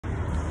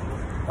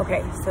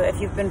Okay, so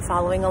if you've been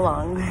following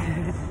along,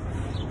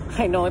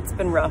 I know it's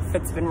been rough.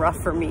 It's been rough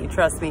for me,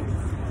 trust me.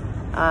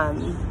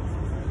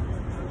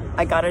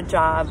 I got a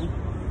job.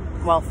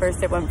 Well,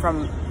 first it went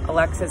from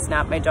Alexis,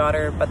 not my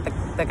daughter, but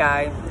the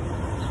guy.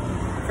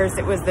 First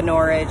it was the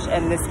Norwich,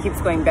 and this keeps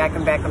going back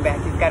and back and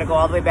back. You've got to go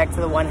all the way back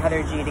to the one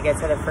Heather G to get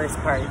to the first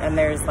part, and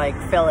there's like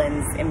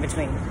fill-ins in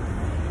between.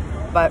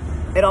 But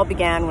it all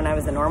began when I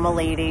was a normal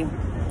lady,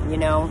 you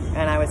know,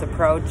 and I was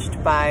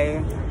approached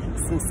by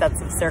some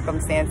sets of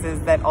circumstances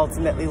that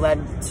ultimately led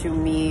to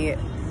me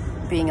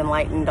being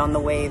enlightened on the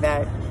way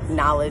that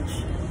knowledge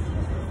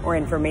or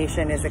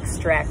information is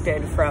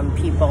extracted from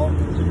people.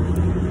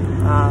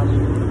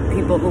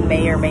 People who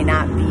may or may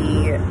not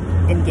be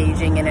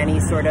engaging in any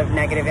sort of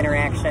negative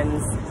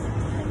interactions.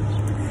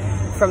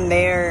 From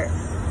there,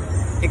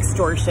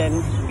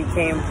 extortion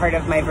became part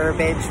of my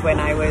verbiage when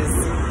I was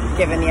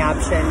given the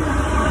option,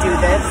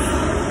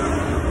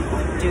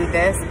 do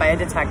this by a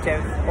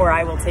detective, or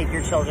I will take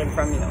your children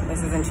from you.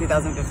 This is in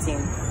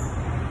 2015.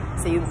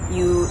 So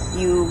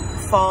you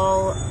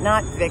fall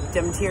not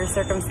victim to your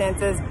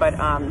circumstances, but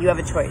you have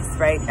a choice,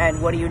 right?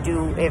 And what do you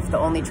do if the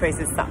only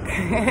choices suck?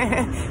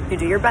 You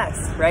do your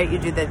best, right? You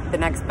do the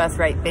next best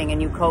right thing,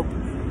 and you cope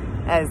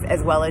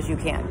as well as you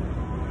can.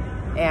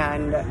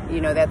 And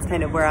you know, that's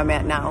kind of where I'm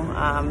at now.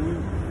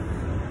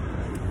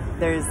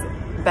 There's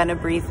been a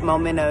brief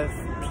moment of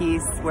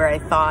peace where I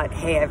thought,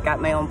 hey, I've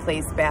got my own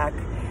place back.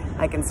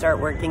 I can start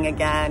working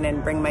again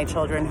and bring my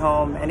children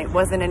home. And it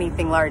wasn't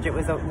anything large. It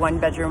was a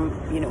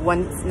one-bedroom, you know,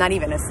 not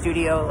even a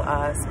studio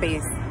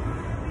space.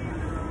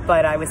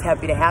 But I was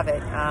happy to have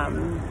it,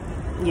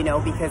 you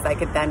know, because I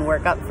could then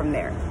work up from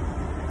there.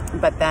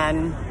 But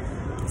then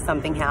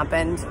something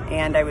happened,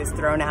 and I was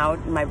thrown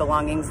out. My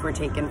belongings were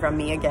taken from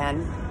me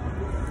again.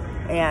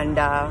 And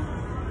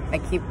I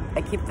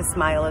keep the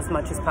smile as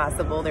much as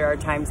possible. There are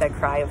times I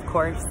cry, of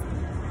course.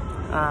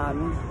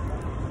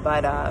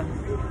 But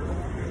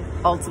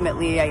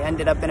ultimately, I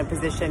ended up in a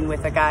position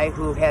with a guy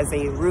who has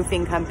a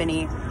roofing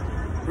company,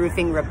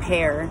 roofing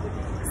repair.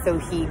 So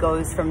he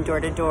goes from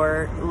door to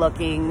door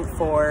looking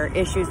for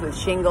issues with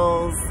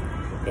shingles,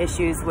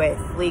 issues with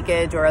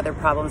leakage, or other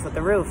problems with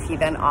the roof. He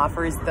then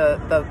offers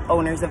the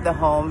owners of the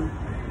home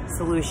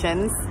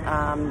solutions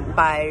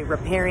by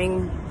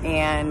repairing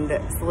and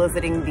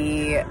soliciting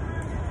the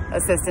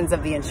assistance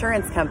of the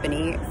insurance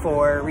company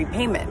for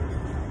repayment.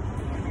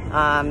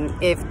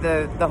 If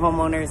the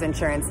homeowner's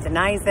insurance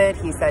denies it,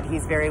 he said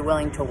he's very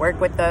willing to work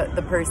with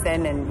the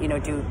person and, you know,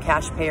 do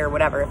cash pay or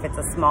whatever. If it's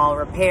a small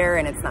repair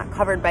and it's not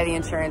covered by the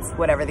insurance,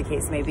 whatever the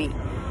case may be.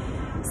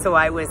 So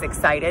I was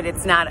excited.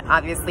 It's not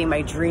obviously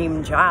my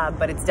dream job,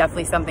 but it's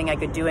definitely something I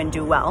could do and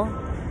do well.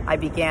 I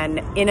began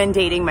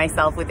inundating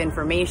myself with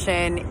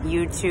information,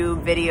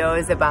 YouTube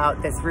videos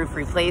about this roof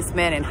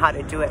replacement and how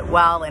to do it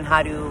well and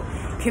how to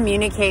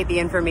communicate the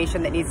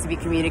information that needs to be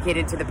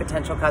communicated to the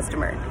potential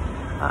customer.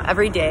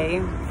 Every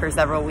day for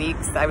several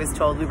weeks, I was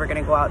told we were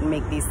going to go out and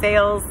make these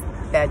sales.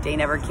 That day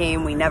never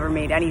came. We never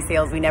made any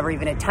sales. We never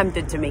even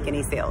attempted to make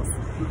any sales.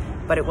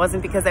 But it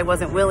wasn't because I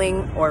wasn't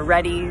willing or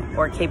ready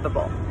or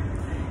capable.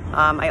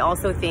 I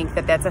also think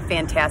that that's a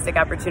fantastic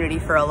opportunity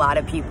for a lot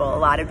of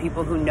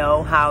people who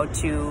know how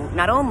to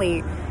not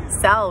only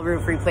sell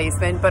roof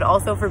replacement, but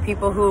also for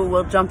people who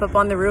will jump up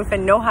on the roof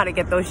and know how to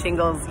get those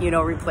shingles, you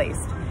know,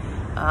 replaced.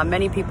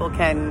 Many people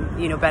can,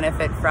 you know,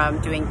 benefit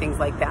from doing things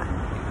like that.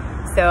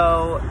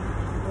 So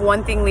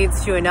one thing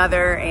leads to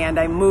another, and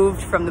I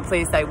moved from the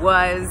place I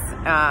was.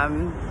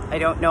 I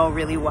don't know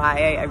really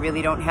why. I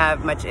really don't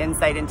have much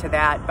insight into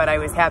that, but I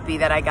was happy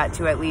that I got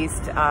to at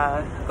least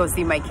go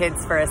see my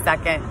kids for a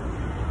second.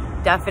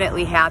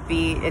 Definitely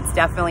happy. It's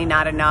definitely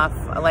not enough.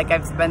 Like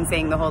I've been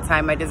saying the whole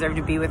time, I deserve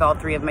to be with all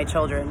three of my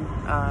children,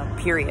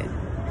 period.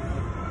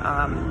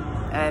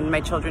 And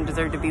my children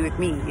deserve to be with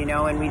me, you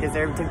know, and we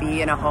deserve to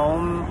be in a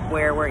home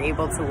where we're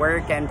able to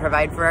work and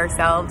provide for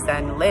ourselves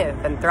and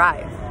live and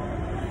thrive.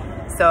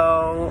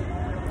 So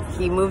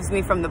he moves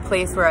me from the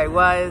place where I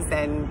was,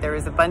 and there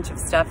was a bunch of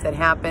stuff that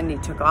happened. He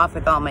took off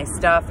with all my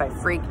stuff. I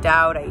freaked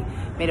out. I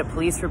made a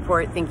police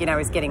report thinking I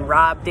was getting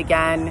robbed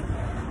again.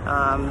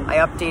 I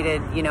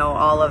updated, you know,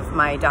 all of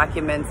my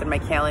documents and my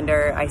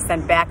calendar. I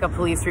sent back a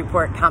police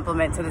report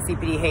compliment to the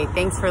CPD. Hey,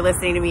 thanks for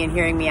listening to me and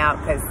hearing me out,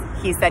 because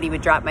he said he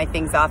would drop my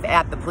things off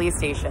at the police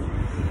station.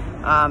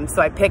 So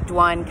I picked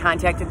one,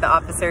 contacted the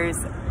officers.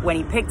 When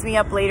he picked me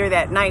up later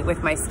that night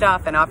with my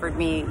stuff and offered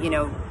me, you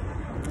know,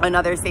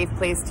 another safe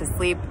place to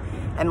sleep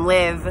and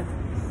live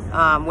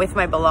with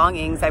my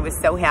belongings, I was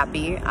so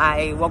happy.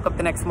 I woke up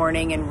the next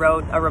morning and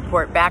wrote a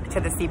report back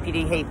to the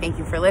CPD. Hey, thank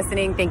you for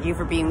listening. Thank you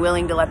for being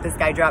willing to let this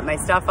guy drop my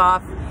stuff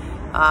off.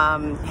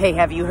 Hey,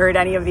 have you heard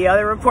any of the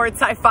other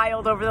reports I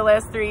filed over the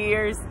last 3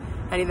 years?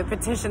 Any of the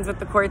petitions with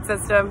the court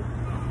system?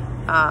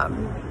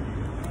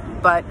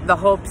 But the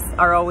hopes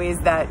are always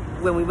that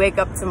when we wake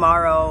up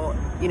tomorrow,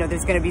 you know,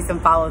 there's going to be some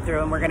follow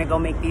through and we're going to go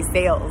make these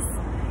sales.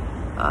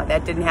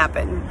 That didn't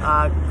happen.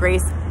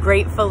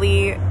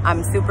 Gratefully,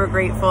 I'm super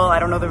grateful. I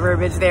don't know the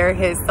verbiage there.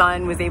 His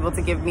son was able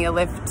to give me a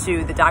lift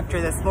to the doctor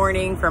this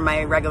morning for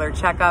my regular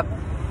checkup.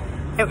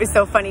 it was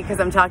so funny because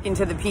I'm talking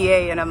to the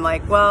PA and I'm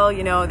like, well,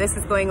 you know, this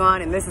is going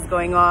on and this is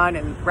going on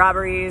and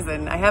robberies,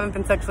 and I haven't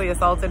been sexually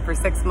assaulted for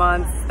 6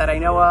 months that I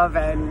know of,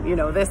 and, you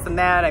know, this and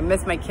that, I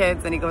miss my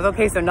kids. And he goes,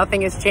 okay, so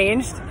nothing has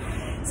changed.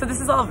 So this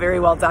is all very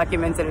well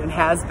documented and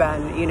has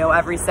been, you know,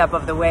 every step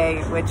of the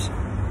way, which,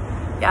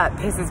 yeah, it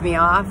pisses me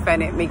off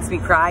and it makes me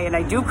cry, and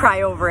I do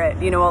cry over it,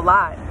 you know, a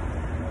lot.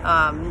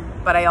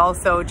 But I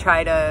also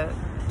try to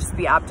just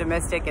be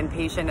optimistic and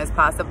patient as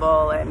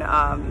possible, and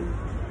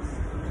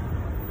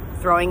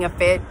throwing a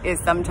fit is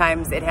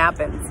sometimes, it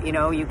happens, you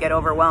know, you get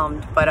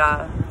overwhelmed, but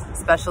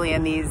especially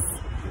in these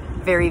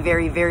very,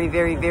 very, very,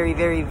 very, very,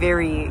 very,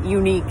 very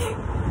unique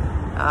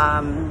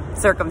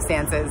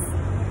circumstances.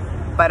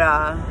 But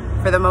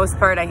for the most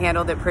part, I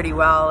handled it pretty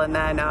well. And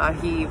then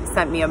he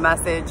sent me a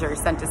message, or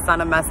sent his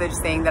son a message,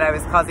 saying that I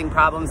was causing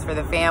problems for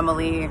the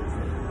family.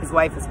 His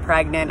wife is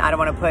pregnant. I don't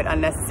want to put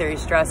unnecessary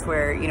stress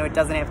where, you know, it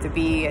doesn't have to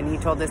be. And he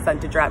told his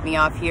son to drop me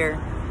off here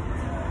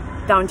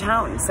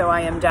downtown. So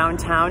I am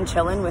downtown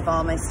chilling with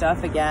all my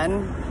stuff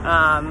again.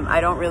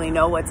 I don't really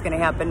know what's going to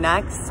happen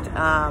next.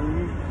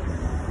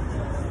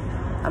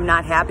 I'm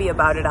not happy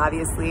about it,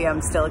 obviously.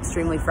 I'm still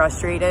extremely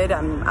frustrated.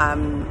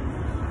 I'm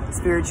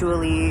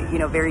spiritually, you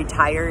know, very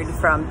tired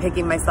from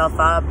picking myself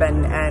up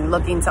and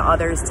looking to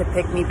others to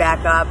pick me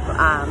back up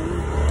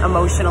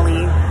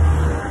emotionally.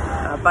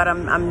 But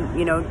I'm,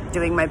 you know,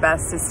 doing my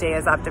best to stay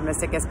as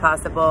optimistic as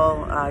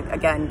possible.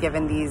 Again,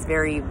 given these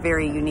very,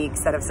 very unique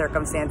set of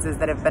circumstances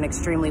that have been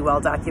extremely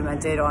well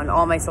documented on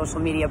all my social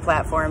media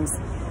platforms,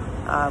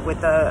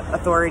 with the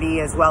authority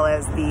as well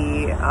as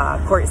the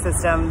court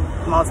system,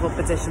 multiple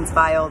petitions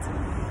filed.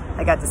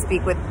 I got to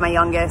speak with my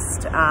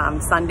youngest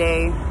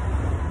Sunday.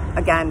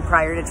 Again,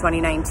 prior to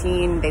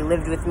 2019, they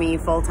lived with me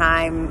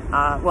full-time,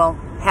 well,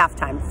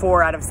 half-time,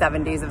 4 out of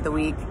 7 days of the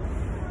week.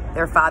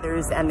 Their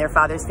fathers and their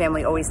father's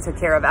family always took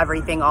care of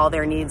everything, all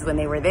their needs when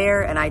they were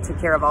there, and I took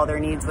care of all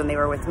their needs when they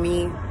were with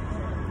me,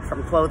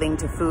 from clothing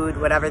to food,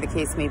 whatever the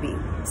case may be.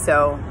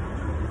 So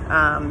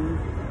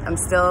I'm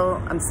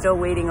still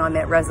waiting on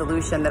that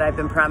resolution that I've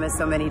been promised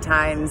so many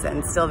times,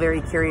 and still very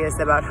curious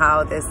about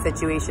how this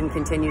situation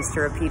continues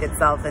to repeat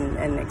itself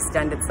and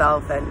extend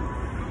itself. And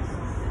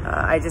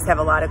I just have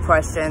a lot of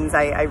questions.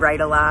 I write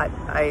a lot.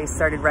 I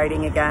started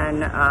writing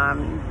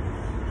again.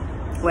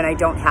 When I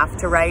don't have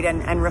to write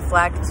and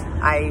reflect,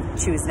 I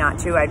choose not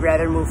to. I'd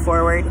rather move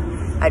forward.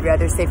 I'd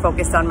rather stay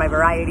focused on my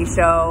variety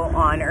show,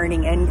 on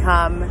earning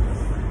income.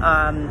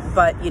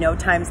 But, you know,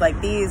 times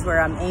like these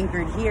where I'm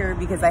anchored here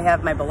because I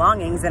have my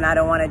belongings and I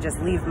don't want to just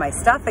leave my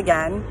stuff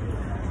again,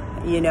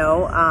 you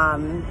know,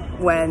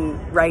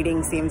 when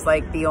writing seems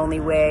like the only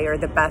way or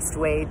the best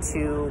way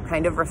to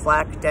kind of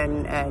reflect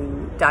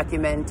and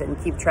document and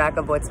keep track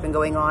of what's been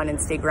going on and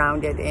stay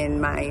grounded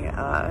in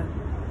my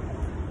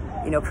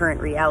you know, current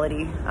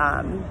reality.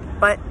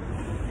 But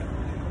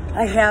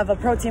I have a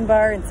protein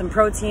bar and some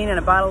protein and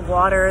a bottle of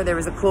water. There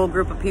was a cool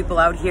group of people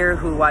out here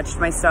who watched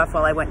my stuff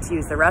while I went to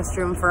use the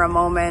restroom for a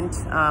moment.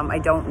 I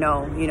don't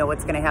know, you know,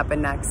 what's going to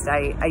happen next.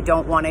 I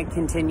don't want to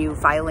continue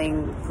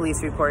filing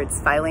police reports,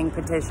 filing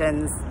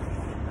petitions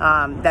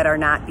that are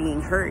not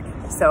being heard.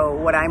 So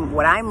what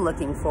I'm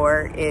looking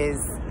for is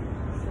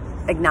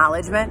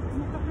acknowledgement,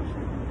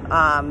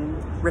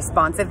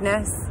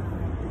 responsiveness,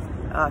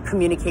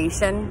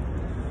 communication,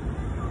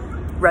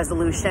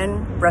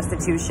 resolution,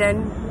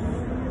 restitution,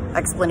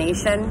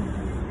 explanation,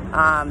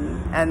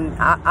 and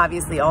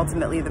obviously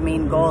ultimately the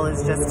main goal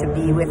is just to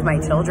be with my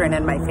children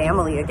and my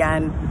family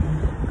again,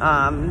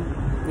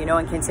 you know,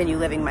 and continue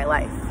living my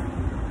life.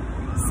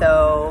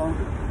 So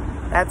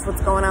that's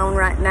what's going on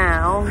right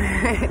now.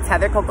 It's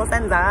Heather Coco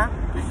Senza.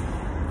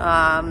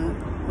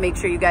 Make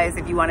sure you guys,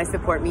 if you want to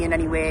support me in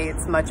any way,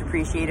 it's much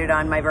appreciated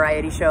on my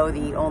variety show.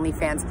 The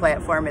OnlyFans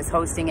platform is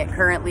hosting it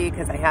currently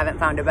because I haven't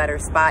found a better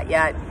spot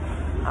yet.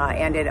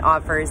 And it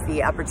offers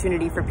the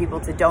opportunity for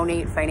people to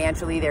donate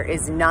financially. There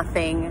is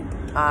nothing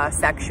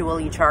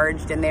sexually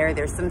charged in there.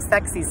 There's some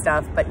sexy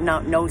stuff, but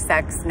no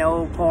sex,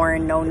 no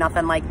porn, no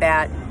nothing like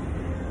that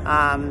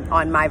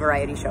on my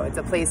variety show. It's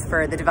a place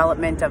for the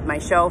development of my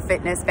show,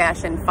 fitness,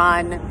 fashion,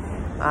 fun,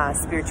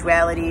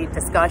 spirituality,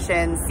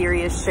 discussion,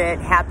 serious shit,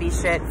 happy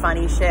shit,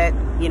 funny shit,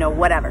 you know,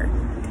 whatever.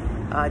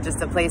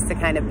 Just a place to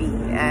kind of be,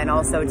 and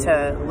also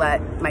to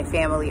let my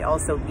family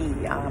also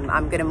be.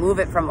 I'm gonna move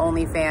it from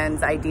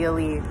OnlyFans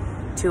ideally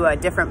to a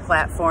different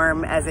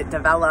platform as it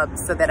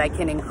develops, so that I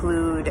can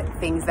include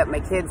things that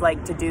my kids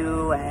like to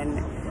do,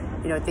 and,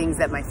 you know, things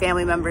that my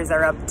family members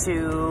are up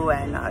to,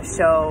 and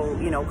show,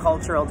 you know,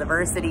 cultural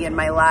diversity in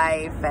my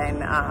life,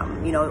 and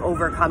you know,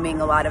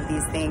 overcoming a lot of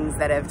these things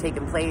that have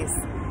taken place.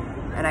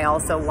 And I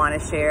also want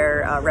to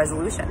share a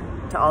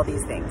resolution to all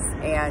these things.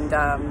 And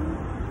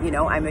you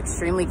know, I'm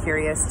extremely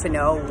curious to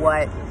know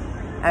what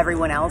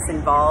everyone else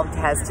involved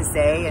has to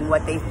say and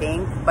what they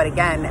think. But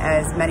again,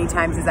 as many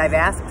times as I've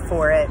asked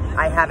for it,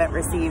 I haven't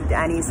received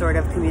any sort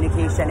of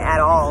communication at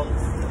all.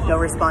 No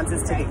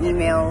responses to the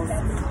emails,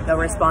 no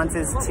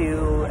responses to,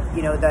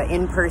 you know, the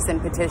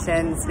in-person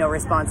petitions, no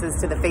responses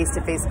to the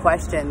face-to-face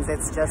questions.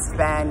 It's just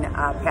been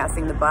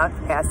passing the buck,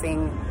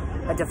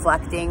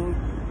 deflecting,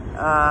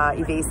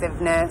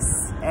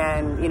 evasiveness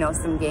and, you know,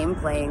 some game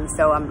playing.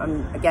 So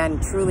I'm again,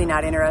 truly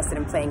not interested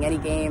in playing any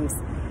games.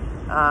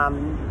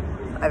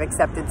 I've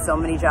accepted so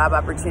many job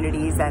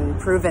opportunities and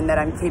proven that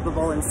I'm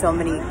capable in so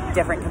many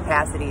different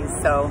capacities.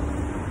 So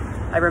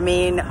I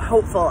remain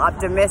hopeful,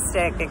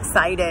 optimistic,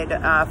 excited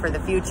for the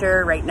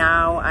future. Right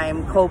now, I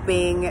am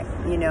coping,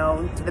 you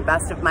know, to the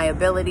best of my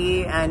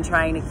ability and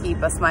trying to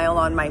keep a smile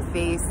on my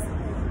face,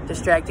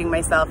 distracting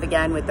myself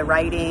again with the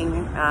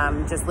writing,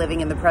 just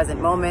living in the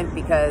present moment,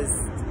 because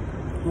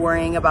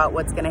worrying about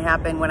what's going to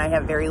happen when I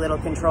have very little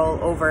control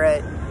over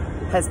it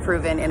has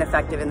proven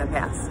ineffective in the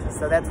past.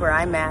 So that's where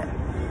I'm at.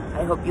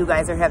 I hope you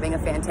guys are having a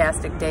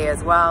fantastic day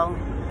as well.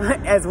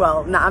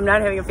 No, I'm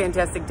not having a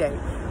fantastic day.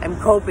 I'm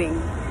coping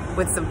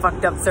with some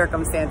fucked up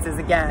circumstances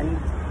again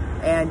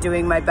and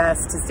doing my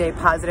best to stay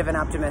positive and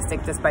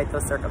optimistic despite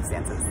those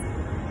circumstances.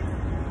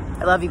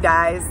 I love you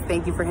guys.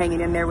 Thank you for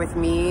hanging in there with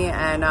me,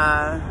 and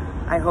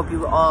I hope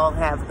you all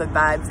have good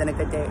vibes and a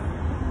good day.